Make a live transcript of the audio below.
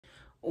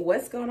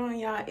What's going on,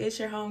 y'all? It's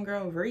your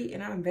homegirl Bree,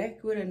 and I'm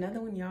back with another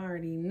one. Y'all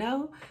already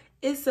know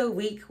it's a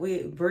week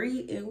with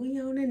Bree, and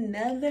we on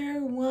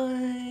another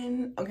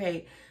one.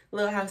 Okay,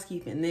 little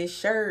housekeeping. This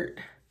shirt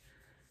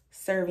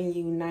serving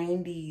you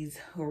 90s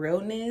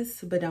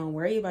realness, but don't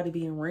worry about it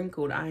being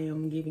wrinkled. I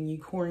am giving you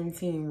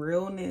quarantine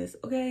realness.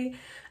 Okay,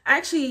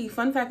 actually,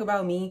 fun fact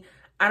about me,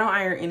 I don't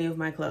iron any of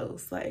my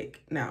clothes.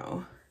 Like,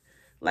 no,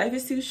 life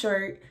is too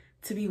short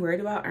to be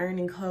worried about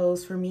ironing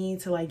clothes for me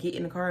to like get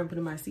in the car and put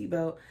in my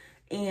seatbelt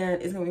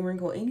and it's gonna be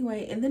wrinkled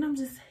anyway, and then I'm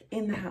just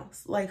in the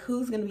house. Like,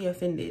 who's gonna be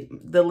offended?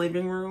 The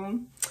living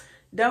room.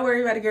 Don't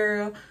worry about it,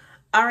 girl.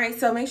 All right,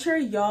 so make sure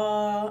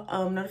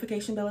y'all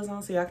notification bell is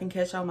on so y'all can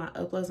catch all my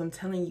uploads. I'm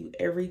telling you,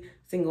 every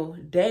single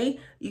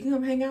day you can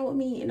come hang out with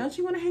me. And don't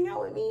you want to hang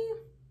out with me?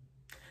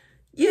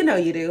 You know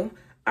you do.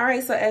 All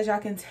right, so as y'all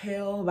can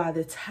tell by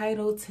the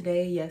title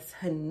today, yes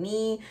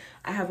honey,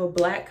 I have a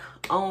black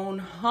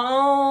owned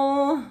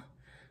home.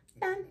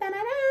 Dun, dun,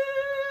 dun,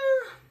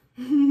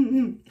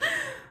 dun.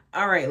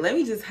 All right, let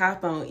me just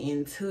hop on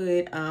into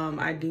it.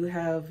 I do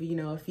have, you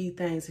know, a few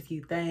things.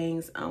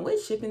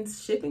 With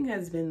shipping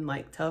has been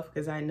like tough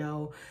because I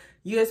know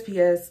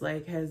USPS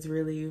like has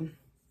really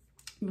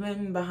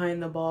been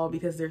behind the ball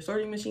because their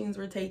sorting machines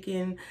were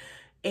taken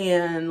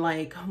and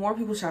like more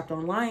people shopped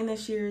online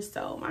this year.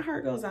 So my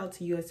heart goes out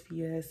to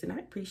USPS and I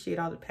appreciate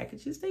all the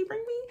packages they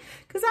bring me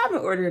because I've been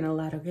ordering a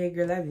lot. Okay,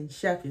 girl, I've been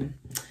shopping.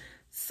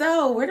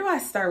 So where do I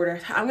start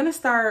with her? I'm gonna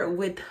start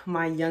with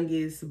my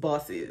youngest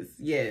bosses.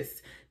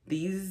 Yes,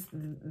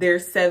 they're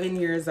 7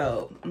 years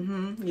old.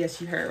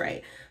 Yes, you heard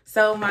right.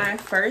 So my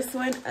first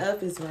one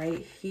up is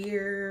right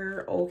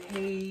here.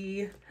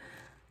 Okay,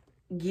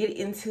 get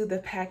into the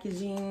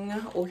packaging.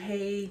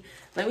 Okay,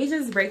 let me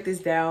just break this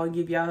down,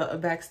 give y'all a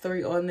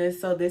backstory on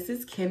this. So this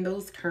is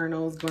Kendyll's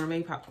Kernels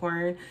Gourmet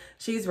Popcorn.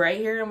 She's right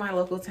here in my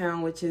local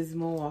town, which is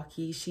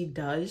Milwaukee. She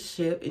does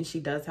ship and she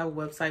does have a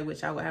website,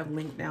 which I will have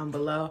linked down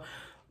below.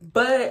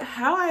 But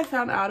how I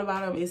found out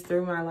about them is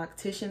through my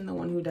loctician, the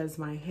one who does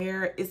my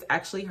hair. It's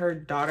actually her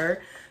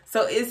daughter.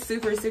 So it's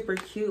super, super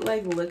cute.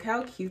 Like, look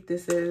how cute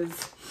this is.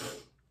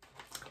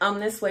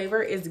 This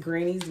flavor is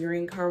Granny's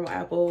green caramel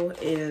apple,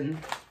 and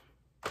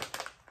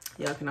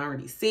y'all can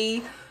already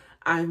see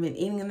I've been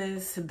eating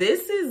this.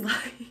 This is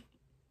like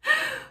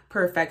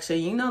perfection.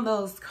 You know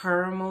those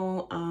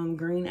caramel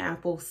green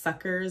apple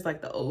suckers,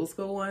 like the old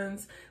school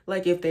ones?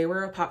 Like if they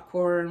were a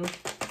popcorn,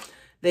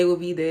 they will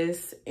be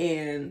this,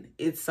 and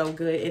it's so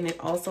good. And it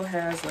also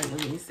has, like,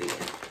 let me see.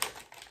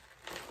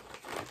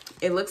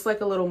 It looks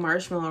like a little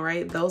marshmallow,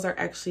 right? Those are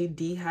actually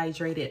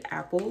dehydrated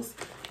apples,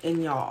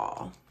 and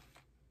y'all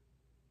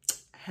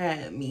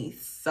had me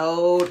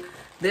sold.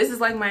 This is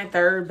like my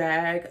third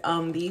bag.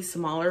 These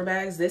smaller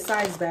bags, this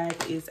size bag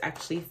is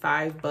actually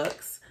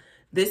 $5.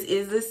 This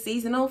is the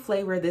seasonal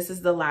flavor. This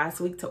is the last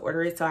week to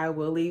order it. So I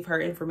will leave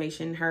her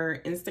information,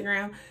 her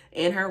Instagram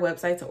and her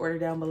website to order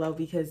down below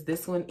because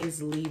this one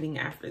is leaving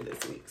after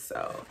this week.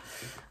 So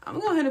I'm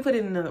gonna go ahead and put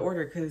in another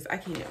order because I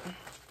can't.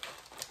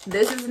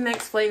 This is the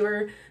next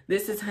flavor.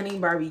 This is Honey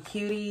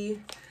Barbecue.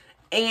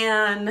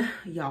 And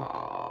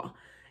y'all,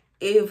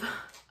 if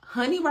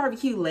Honey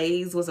Barbecue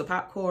Lay's was a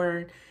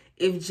popcorn,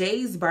 if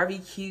Jay's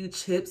Barbecue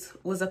Chips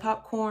was a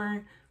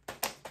popcorn,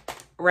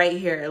 right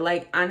here,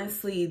 like,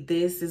 honestly,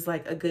 this is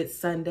like a good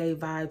Sunday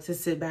vibe to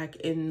sit back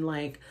and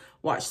like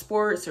watch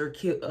sports or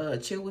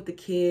chill with the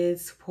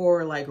kids.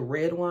 Pour like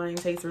red wine,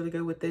 tastes really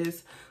good with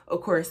this.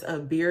 Of course, a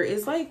beer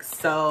is like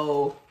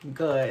so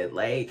good.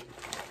 Like,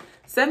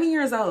 7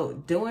 years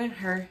old, doing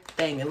her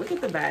thing. And look at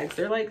the bags,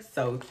 they're like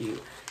so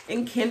cute.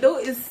 And Kendyll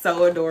is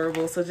so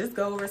adorable. So just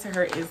go over to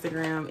her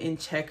Instagram and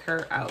check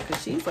her out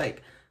because she's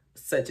like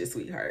such a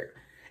sweetheart.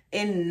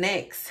 And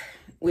next,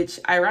 which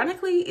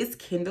ironically is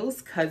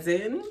Kendyll's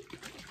cousin,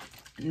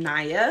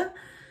 Naya.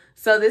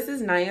 So this is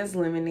Naya's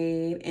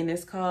lemonade and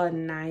it's called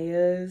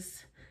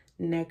Naya's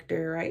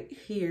Nectar right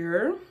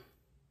here.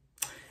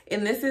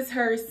 And this is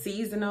her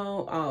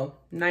seasonal,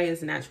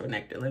 Naya's natural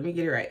nectar. Let me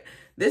get it right.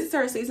 This is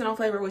her seasonal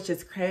flavor, which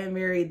is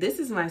cranberry. This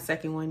is my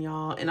second one,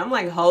 y'all. And I'm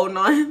like holding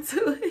on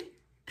to it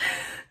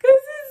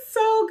because it's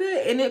so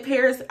good. And it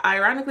pairs,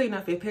 ironically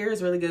enough, it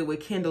pairs really good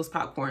with Kendyll's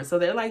popcorn. So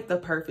they're like the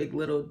perfect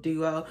little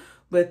duo.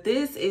 But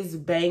this is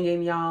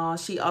banging, y'all.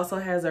 She also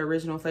has an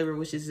original flavor,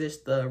 which is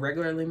just the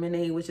regular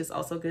lemonade, which is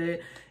also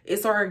good.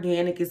 It's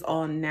organic. It's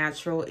all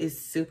natural. It's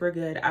super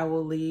good. I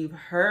will leave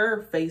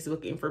her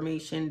Facebook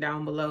information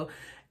down below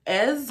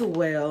as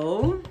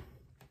well.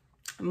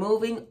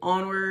 Moving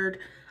onward,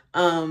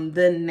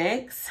 the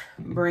next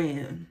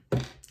brand,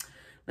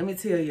 let me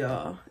tell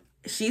y'all,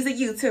 she's a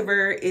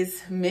YouTuber.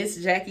 It's Miss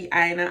Jackie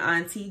Ina,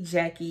 Auntie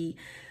Jackie.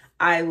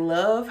 I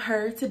love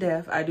her to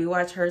death. I do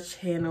watch her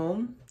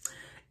channel.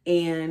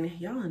 And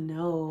y'all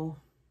know,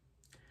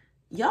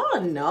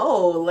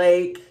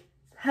 like,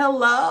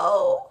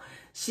 hello.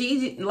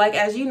 She, like,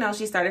 as you know,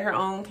 she started her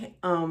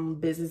own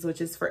business, which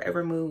is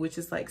Forever Mood, which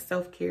is like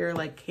self-care,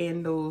 like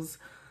candles,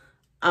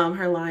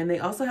 her line. They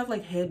also have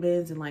like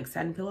headbands and like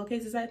satin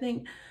pillowcases, I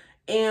think.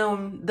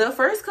 And the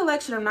first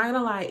collection, I'm not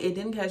gonna lie, it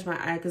didn't catch my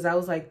eye because I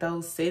was like,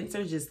 those scents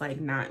are just like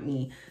not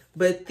me.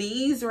 But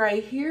these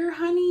right here,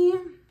 honey,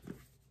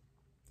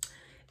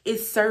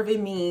 it's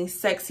serving me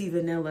sexy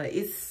vanilla.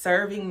 It's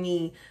serving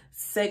me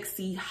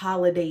sexy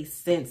holiday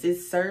scents.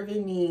 It's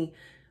serving me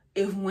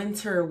if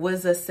winter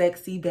was a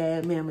sexy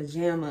bad mama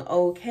jamma,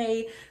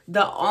 okay?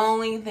 The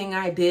only thing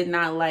I did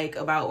not like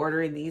about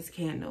ordering these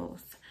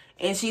candles,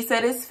 and she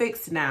said it's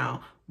fixed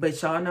now,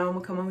 but y'all know I'm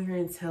gonna come over here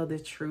and tell the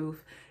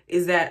truth,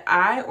 is that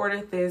I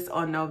ordered this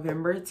on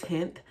November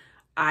 10th.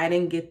 I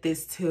didn't get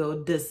this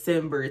till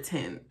December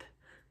 10th.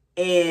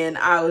 And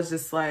I was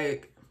just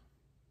like,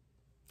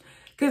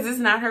 because it's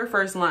not her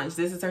first launch.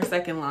 This is her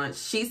second launch.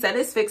 She said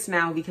it's fixed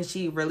now because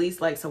she released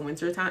like some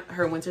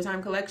her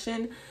wintertime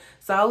collection.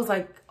 So I was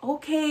like,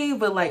 okay,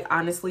 but like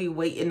honestly,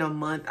 waiting a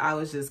month, I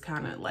was just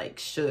kind of like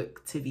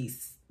shook to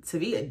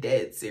be a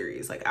dead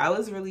serious. Like I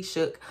was really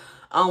shook.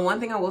 One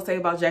thing I will say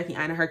about Jackie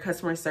Aina, her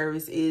customer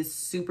service is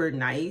super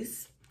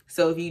nice.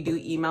 So if you do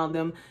email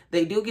them,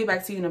 they do get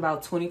back to you in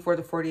about 24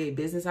 to 48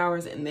 business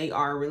hours, and they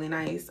are really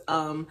nice.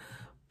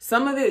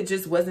 Some of it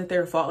just wasn't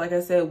their fault. Like I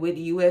said, with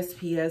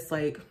USPS,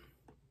 like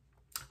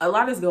a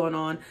lot is going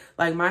on.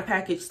 Like my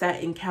package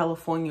sat in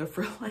California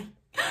for like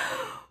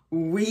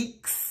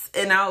weeks,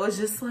 and I was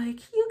just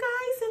like, you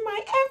guys, am I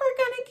ever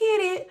gonna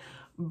get it?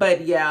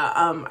 But yeah,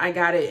 I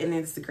got it and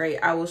it's great.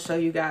 I will show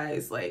you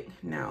guys. Like,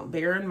 now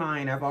bear in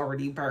mind, I've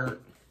already burnt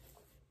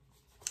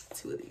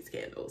 2 of these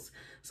candles.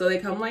 So they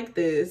come like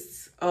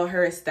this. Oh,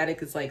 her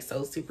aesthetic is like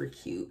so super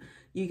cute.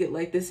 You get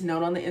like this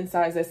note on the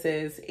inside that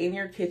says, in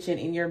your kitchen,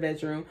 in your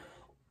bedroom,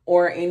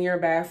 or in your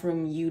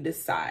bathroom, you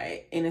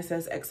decide. And it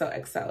says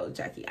XOXO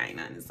Jackie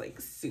Aina, and it's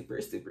like super,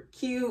 super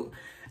cute.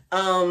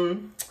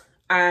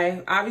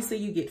 Obviously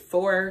you get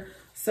 4.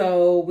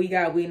 So we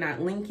got We Not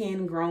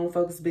Lincoln, Grown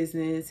Folks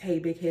Business, Hey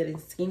Big Head, and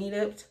Skinny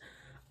Dipped.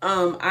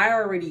 I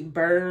already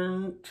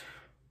burned.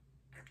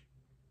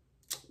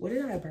 What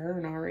did I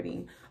burn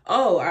already?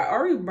 Oh, I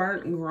already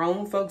burnt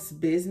Grown Folks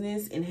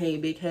Business and Hey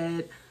Big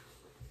Head.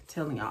 I'm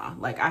telling y'all,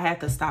 like I had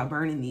to stop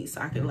burning these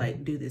so I could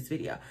like do this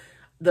video.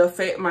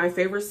 My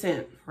favorite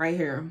scent right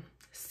here,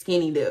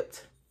 Skinny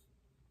Dipped.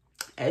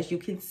 As you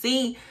can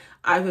see,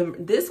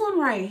 this one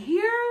right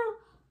here,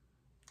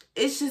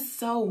 it's just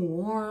so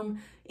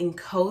warm and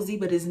cozy,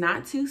 but it's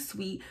not too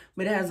sweet,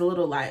 but it has a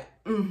little like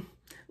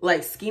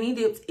Skinny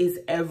Dipped is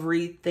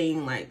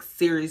everything. Like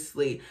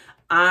seriously,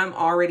 I'm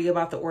already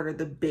about to order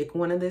the big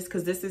one of this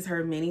because this is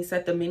her mini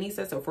set. The mini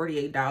sets are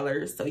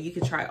 $48, so you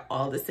can try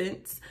all the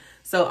scents.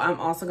 So I'm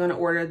also going to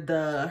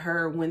order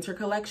her winter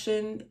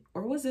collection.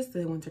 Or was this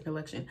the winter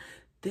collection?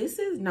 This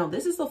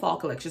is the fall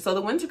collection. So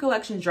the winter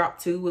collection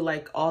dropped too with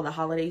like all the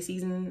holiday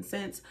season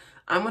scents.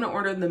 I'm going to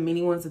order the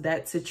mini ones of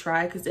that to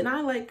try, because then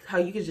I like how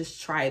you can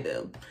just try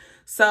them.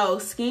 So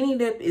Skinny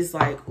Dip is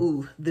like,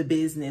 ooh, the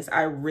business.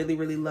 I really,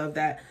 really love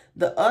that.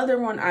 The other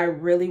one I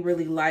really,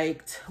 really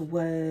liked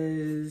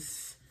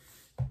was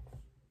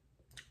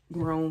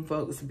Grown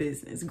Folks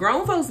Business.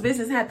 Grown Folks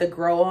Business had to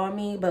grow on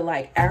me, but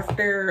like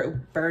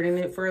after burning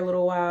it for a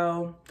little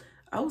while,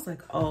 I was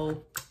like,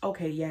 oh,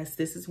 okay, yes,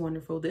 this is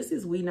wonderful. This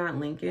is We Not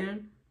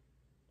Lincoln.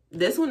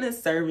 This one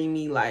is serving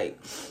me like,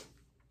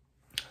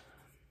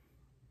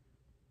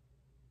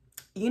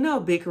 you know,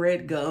 Big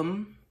Red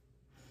Gum.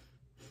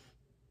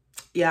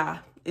 Yeah,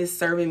 it's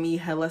serving me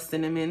hella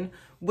cinnamon,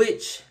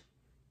 which,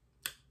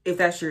 if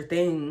that's your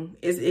thing,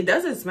 it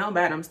doesn't smell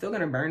bad. I'm still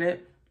gonna burn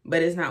it,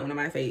 but it's not one of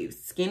my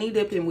faves. Skinny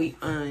Dipped and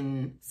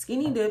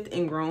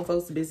Grown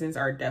Folks Business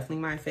are definitely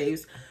my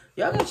faves.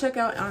 Y'all go check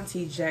out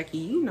Auntie Jackie.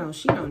 You know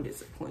she don't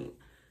disappoint.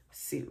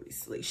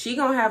 Seriously, she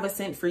gonna have a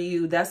scent for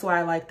you. That's why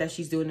I like that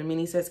she's doing the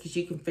mini sets, because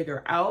you can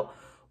figure out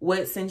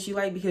what scent you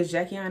like, because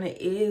Jackie Aina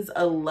is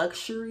a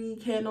luxury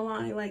candle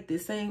line. Like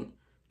this ain't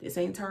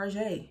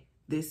Tarjay.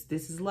 This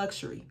is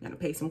luxury. You gotta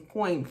pay some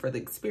coin for the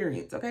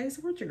experience, okay?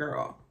 Support your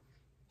girl.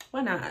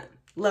 Why not?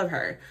 Love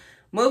her.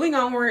 Moving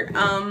onward,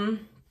 I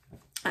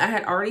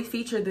had already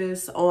featured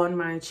this on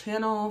my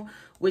channel,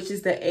 which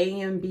is the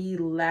A&B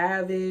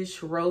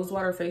Lavish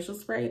Rosewater Facial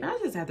Spray. And I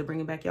just have to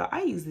bring it back, y'all.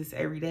 I use this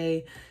every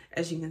day.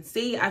 As you can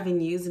see, I've been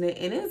using it,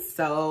 and it's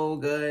so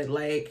good.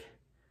 Like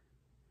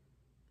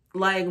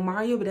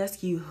Mario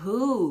Badescu,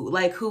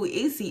 who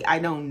is he? I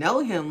don't know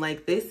him.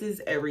 Like, this is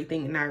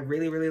everything, and I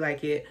really, really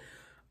like it.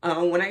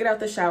 When I get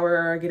out the shower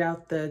or I get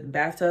out the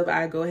bathtub,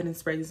 I go ahead and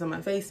spray this on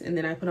my face, and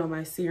then I put on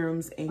my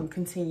serums and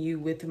continue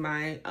with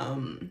my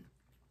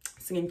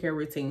skincare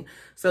routine.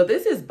 So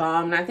this is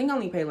bomb, and I think I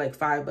only paid like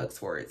 $5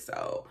 for it.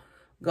 So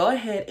go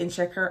ahead and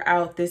check her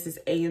out. This is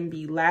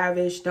A&B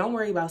Lavish. Don't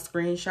worry about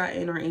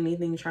screenshotting or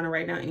anything, trying to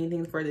write down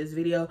anything for this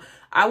video.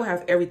 I will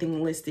have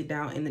everything listed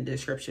down in the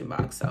description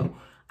box. So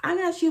I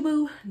got you,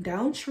 boo.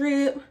 Don't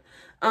trip.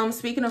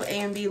 Speaking of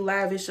A&B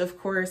Lavish, of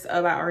course,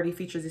 I already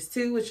featured this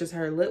too, which is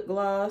her lip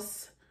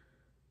gloss.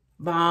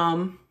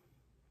 Bomb.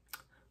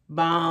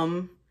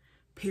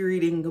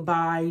 Period and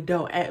goodbye.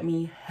 Don't at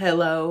me.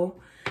 Hello.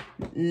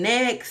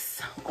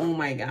 Next. Oh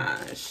my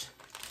gosh.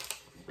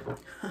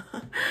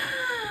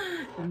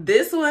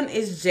 This one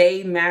is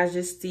J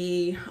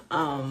Majesty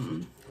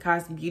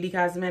Beauty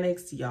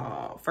Cosmetics.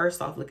 Y'all,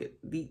 first off, look at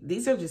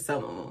these are just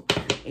some of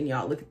them. And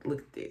y'all, look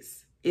at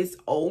this. It's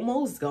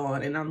almost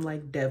gone, and I'm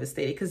like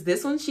devastated because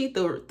this one she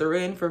threw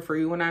in for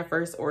free when I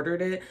first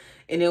ordered it,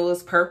 and it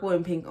was purple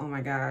and pink. Oh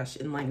my gosh.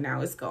 And like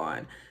now it's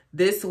gone.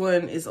 This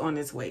one is on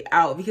its way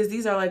out because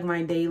these are like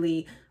my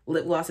daily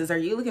lip glosses. Are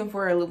you looking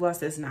for a lip gloss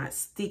that's not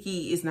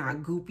sticky, it's not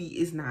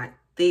goopy, it's not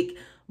thick,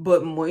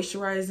 but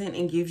moisturizing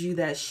and gives you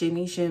that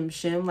shimmy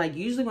shim? Like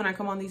usually when I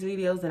come on these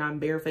videos and I'm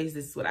barefaced,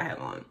 this is what I have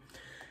on.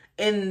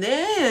 And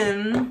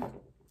then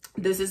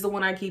this is the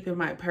one I keep in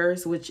my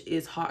purse, which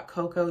is Hot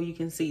Cocoa. You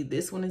can see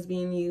this one is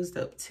being used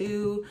up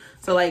too.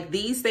 So like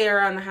these stay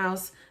around the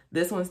house.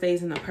 This one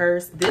stays in the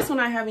purse. This one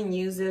I haven't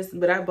used this,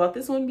 but I bought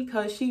this one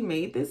because she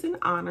made this in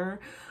honor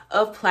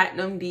of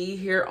Platinum D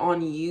here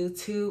on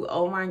YouTube.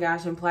 Oh my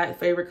gosh, and Plat's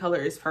favorite color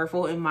is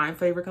purple and my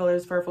favorite color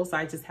is purple, so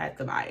I just had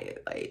to buy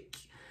it. Like,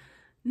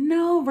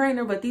 no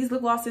brainer. But these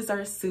lip glosses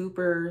are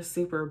super,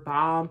 super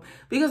bomb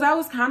because I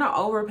was kind of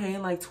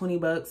overpaying like 20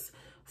 bucks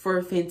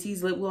for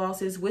Fenty's lip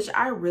glosses, which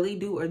I really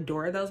do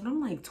adore those, but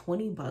I'm like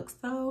 20 bucks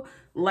though.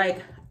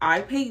 Like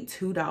I paid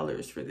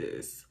 $2 for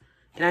this,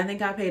 and I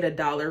think I paid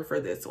 $1 for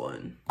this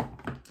one.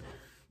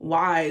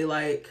 Why?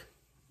 Like,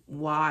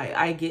 why?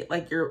 I get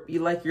like you're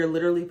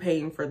literally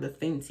paying for the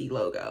Fenty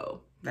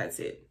logo. That's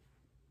it.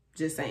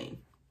 Just saying.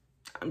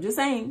 I'm just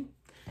saying.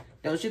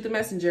 Don't shoot the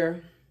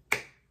messenger.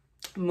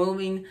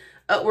 Moving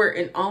upward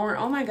and onward.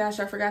 Oh my gosh,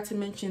 I forgot to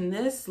mention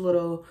this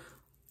little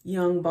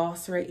young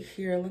boss right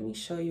here. Let me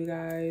show you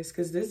guys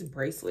because this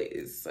bracelet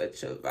is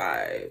such a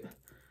vibe.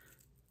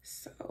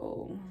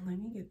 So let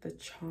me get the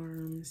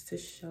charms to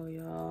show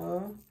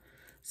y'all.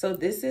 So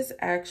this is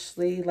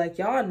actually, like,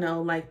 y'all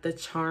know, like the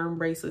charm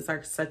bracelets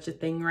are such a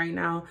thing right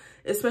now,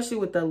 especially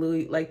with the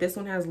Louis. Like this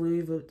one has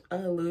Louis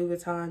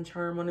Vuitton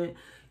charm on it.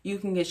 You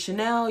can get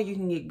Chanel, you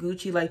can get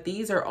Gucci. Like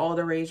these are all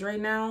the rage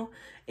right now.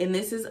 And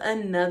this is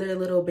another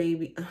little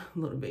baby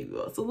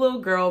boss, a little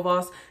girl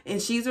boss. And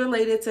she's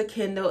related to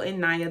Kendyll and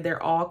Naya.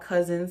 They're all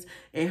cousins.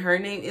 And her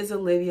name is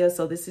Alyvia.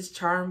 So this is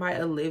Charm by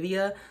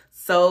Alyvia.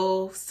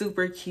 So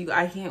super cute.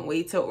 I can't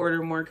wait to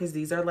order more because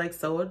these are like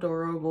so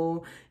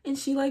adorable. And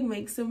she like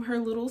makes them her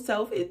little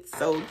self. It's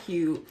so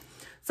cute.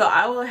 So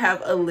I will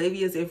have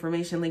Alyvia's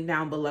information linked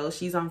down below.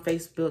 She's on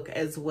Facebook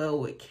as well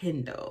with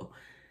Kendyll.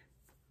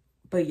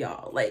 But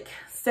y'all, like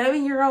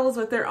 7-year-olds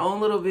with their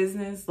own little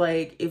business,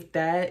 like if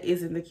that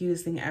isn't the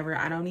cutest thing ever,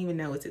 I don't even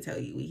know what to tell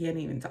you. We can't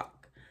even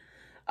talk.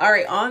 All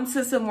right, on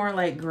to some more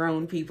like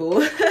grown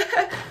people.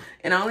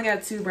 And I only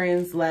got 2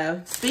 brands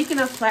left. Speaking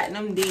of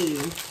Platinum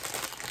D,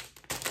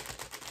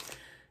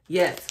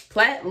 yes,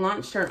 Plat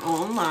launched her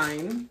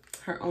online,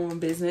 her own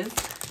business,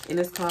 and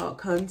it's called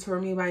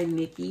Contour Me by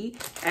Nikki.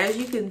 As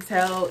you can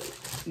tell,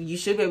 you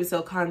should be able to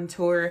tell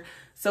contour.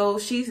 So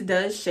she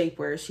does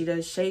shapewear. She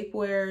does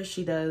shapewear.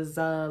 She does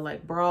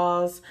like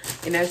bras.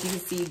 And as you can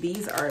see,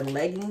 these are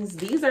leggings.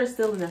 These are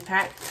still in the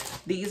pack.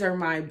 These are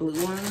my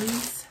blue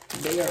ones.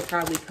 They are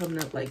probably coming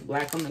up like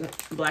black on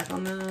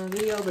the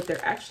video, but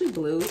they're actually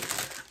blue.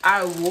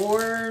 I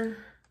wore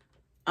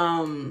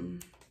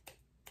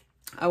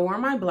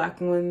my black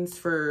ones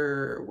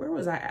for, where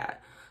was I at?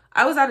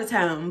 I was out of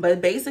town,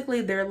 but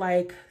basically they're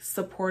like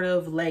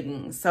supportive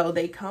leggings. So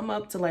they come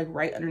up to like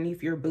right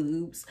underneath your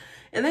boobs,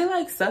 and they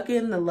like suck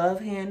in the love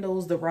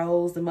handles, the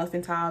rolls, the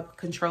muffin top,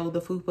 control the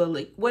fupa,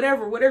 like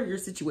whatever your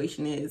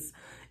situation is,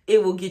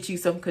 it will get you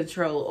some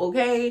control,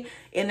 okay?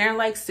 And they're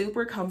like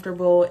super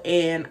comfortable,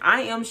 and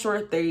I am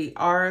short. They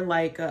are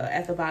like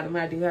at the bottom,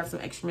 I do have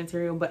some extra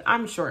material, but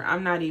I'm short.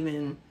 I'm not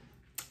even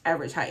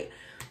average height.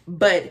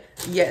 But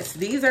yes,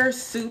 these are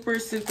super,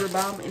 super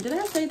bomb. And did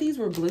I say these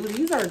were blue?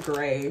 These are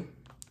gray.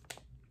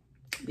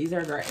 These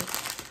are gray.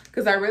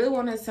 Because I really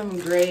wanted some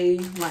gray,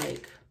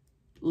 like,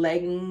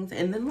 leggings.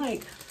 And then,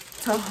 like,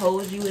 to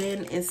hold you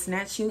in and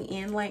snatch you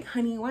in. Like,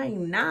 honey, why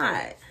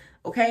not?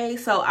 Okay,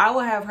 so I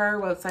will have her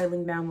website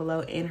linked down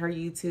below and her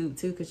YouTube,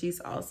 too. Because she's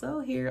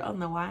also here on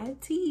the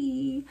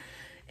YT.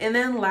 And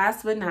then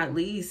last but not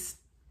least...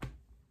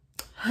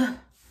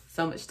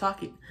 so much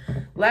talking.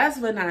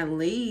 Last but not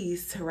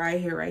least, right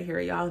here,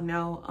 y'all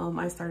know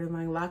I started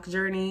my lock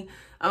journey.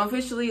 I'm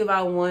officially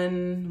about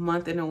 1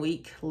 month and a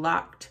week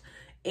locked,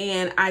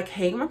 and I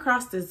came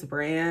across this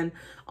brand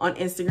on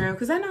Instagram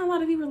because I know a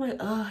lot of people are like,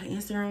 oh,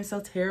 Instagram is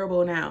so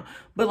terrible now,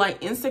 but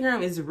like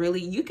Instagram is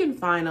really, you can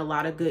find a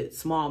lot of good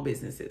small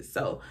businesses.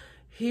 So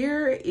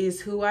here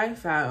is who I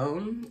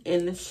found,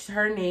 and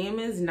her name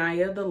is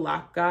Naya the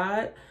Lock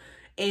God.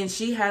 And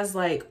she has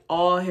like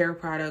all hair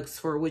products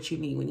for what you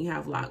need when you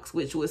have locks,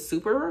 which was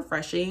super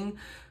refreshing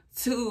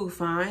to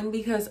find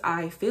because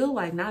I feel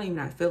like,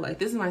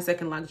 this is my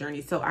second lock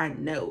journey. So I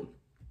know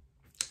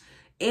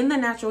in the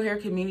natural hair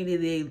community,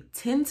 they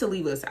tend to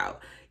leave us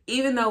out,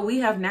 even though we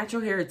have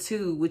natural hair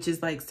too, which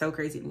is like so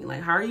crazy to me.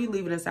 Like, how are you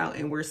leaving us out?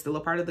 And we're still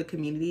a part of the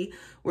community.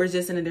 We're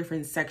just in a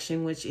different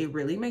section, which it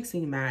really makes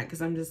me mad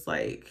because I'm just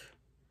like,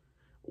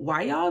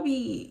 why y'all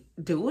be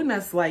doing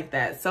us like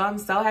that? So I'm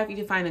so happy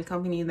to find a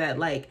company that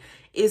like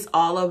is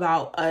all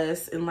about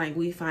us, and like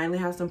we finally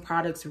have some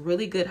products,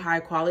 really good high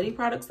quality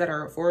products that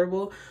are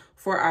affordable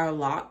for our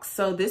locks.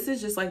 So this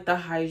is just like the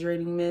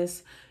hydrating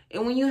mist.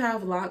 And when you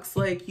have locks,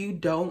 like you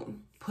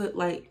don't put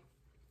like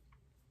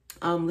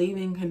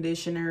leave-in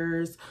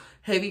conditioners,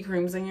 heavy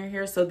creams in your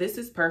hair. So this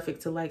is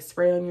perfect to like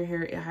spray on your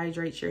hair. It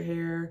hydrates your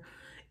hair.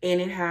 And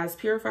it has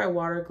purified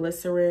water,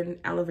 glycerin,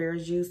 aloe vera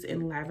juice,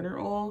 and lavender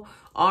oil.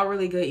 All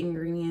really good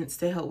ingredients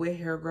to help with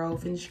hair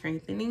growth and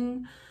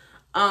strengthening.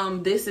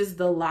 This is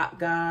the Lock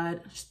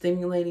God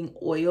Stimulating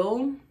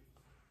Oil.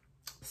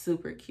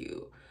 Super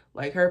cute.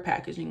 Like her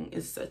packaging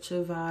is such a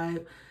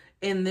vibe.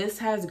 And this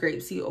has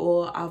grapeseed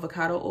oil,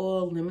 avocado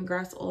oil,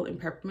 lemongrass oil, and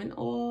peppermint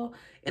oil.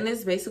 And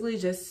it's basically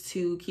just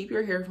to keep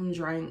your hair from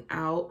drying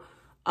out.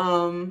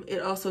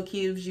 It also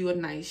gives you a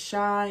nice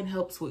shine,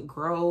 helps with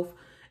growth.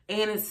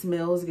 And it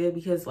smells good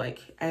because, like,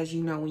 as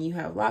you know, when you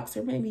have locks,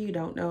 or maybe you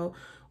don't know,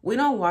 we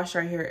don't wash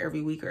our hair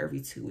every week or every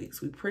 2 weeks.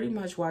 We pretty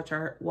much wash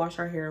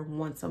our hair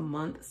once a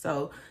month.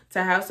 So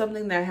to have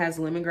something that has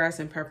lemongrass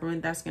and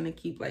peppermint, that's going to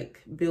keep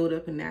like build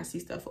up and nasty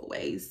stuff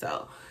away.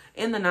 So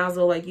in the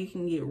nozzle, like you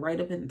can get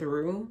right up and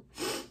through.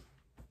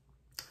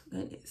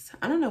 Goodness,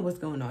 I don't know what's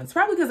going on. It's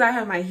probably because I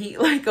have my heat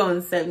like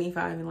on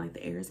 75 and like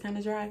the air is kind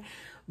of dry.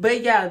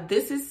 But yeah,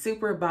 this is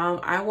super bomb.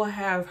 I will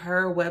have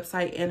her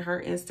website and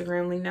her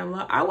Instagram link down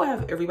below. I will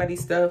have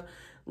everybody's stuff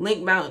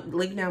link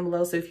down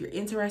below. So if you're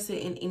interested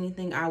in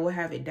anything, I will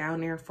have it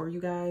down there for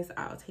you guys.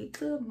 I'll take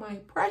my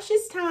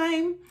precious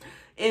time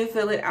and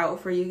fill it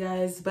out for you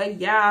guys. But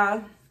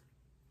yeah,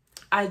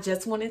 I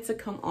just wanted to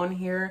come on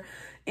here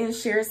and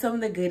share some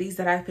of the goodies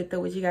that I picked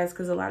up with you guys,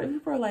 because a lot of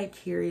people are like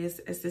curious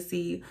as to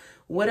see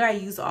what I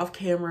use off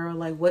camera,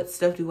 like what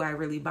stuff do I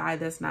really buy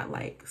that's not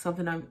like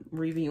something I'm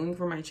reviewing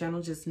for my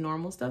channel, just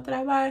normal stuff that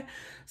I buy.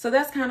 So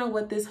that's kind of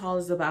what this haul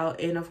is about.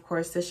 And of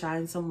course, to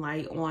shine some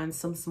light on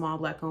some small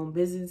Black owned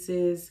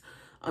businesses.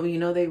 You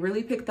know, they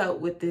really picked up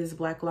with this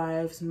Black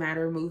Lives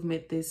Matter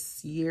movement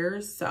this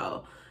year.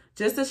 So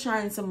just to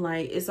shine some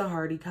light, it's a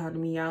hard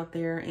economy out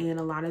there, and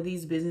a lot of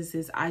these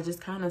businesses I just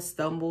kind of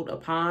stumbled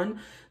upon.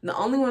 The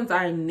only ones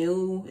I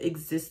knew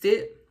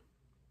existed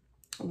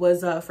was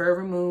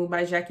Forever Moon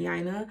by Jackie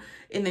Aina,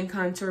 and then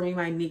Contour Me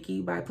by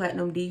Nikki by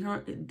Platinum D here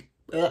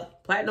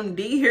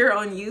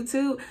on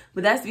YouTube.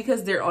 But that's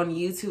because they're on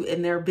YouTube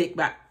and they're big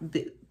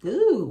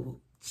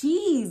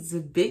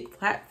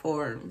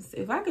platforms.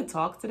 If I could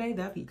talk today,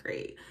 that'd be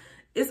great.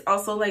 It's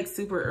also like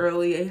super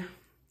early.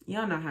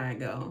 Y'all know how I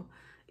go.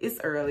 It's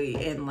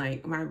early and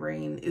like my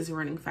brain is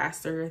running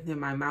faster than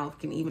my mouth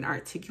can even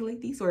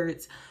articulate these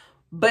words.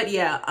 But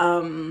yeah,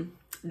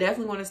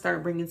 definitely want to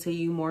start bringing to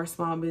you more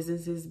small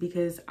businesses,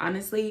 because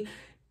honestly,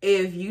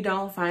 if you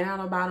don't find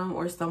out about them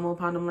or stumble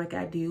upon them like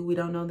I do, we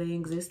don't know they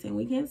exist and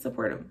we can't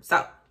support them.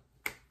 So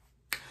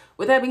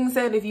with that being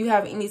said, if you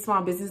have any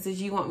small businesses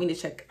you want me to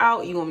check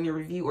out, you want me to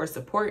review or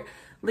support,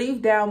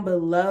 leave down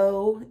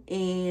below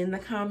in the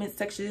comment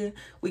section.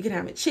 We can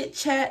have a chit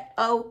chat.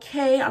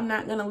 Okay, I'm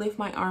not gonna lift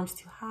my arms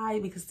too high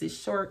because this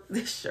shirt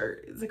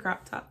is a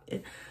crop top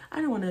and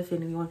I don't want to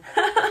offend anyone.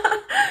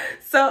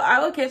 So I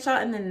will catch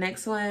y'all in the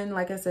next one.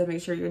 Like I said,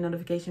 make sure your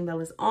notification bell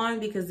is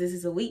on, because this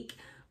is a week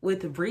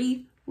with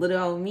Bree,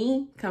 little old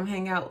me. Come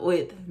hang out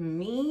with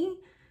me.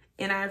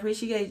 And I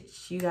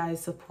appreciate you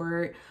guys'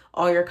 support,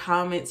 all your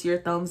comments, your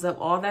thumbs up,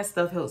 all that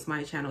stuff helps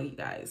my channel, you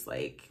guys.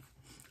 Like,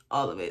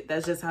 all of it.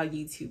 That's just how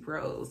YouTube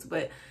grows.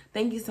 But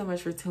thank you so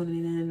much for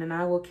tuning in, and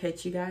I will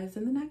catch you guys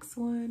in the next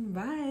one.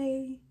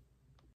 Bye.